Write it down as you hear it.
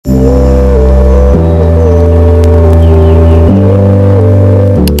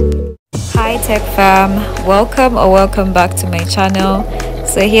fam, welcome back to my channel.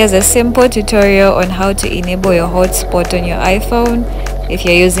 So here's a simple tutorial on how to enable your hotspot on your iPhone if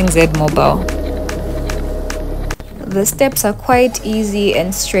you're using ZedMobile. The steps are quite easy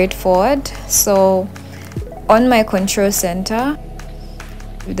and straightforward. So on my control center,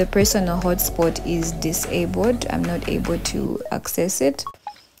 the personal hotspot is disabled. I'm not able to access it.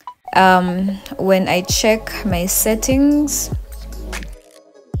 When I check my settings,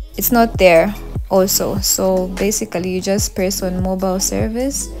 it's not there also. So basically you just press on mobile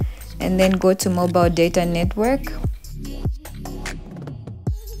service and then go to mobile data network.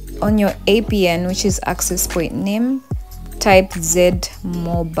 On your APN, which is access point name, type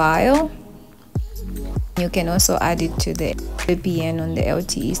ZedMobile. You can also add it to the APN on the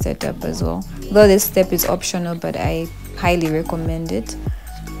LTE setup as well, though this step is optional, but I highly recommend it.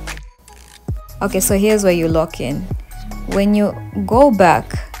 Okay, so here's where you lock in. When you go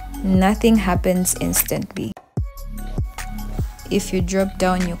back, nothing happens instantly. If you drop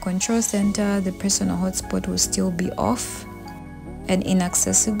down your control center, the personal hotspot will still be off and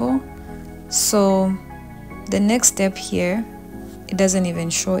inaccessible. So the next step here, it doesn't even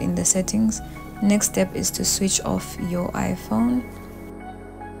show in the settings. Next step is to switch off your iPhone.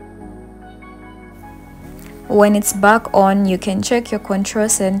 When it's back on, you can check your control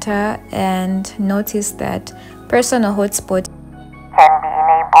center and notice that personal hotspot can be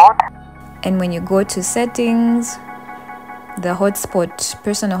enabled. And when you go to settings, the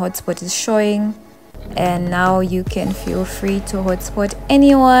personal hotspot is showing, and now you can feel free to hotspot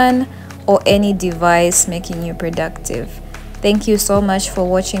anyone or any device, making you productive. Thank you so much for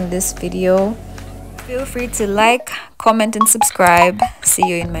watching this video. Feel free to like, comment and subscribe. See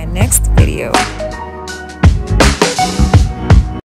you in my next video.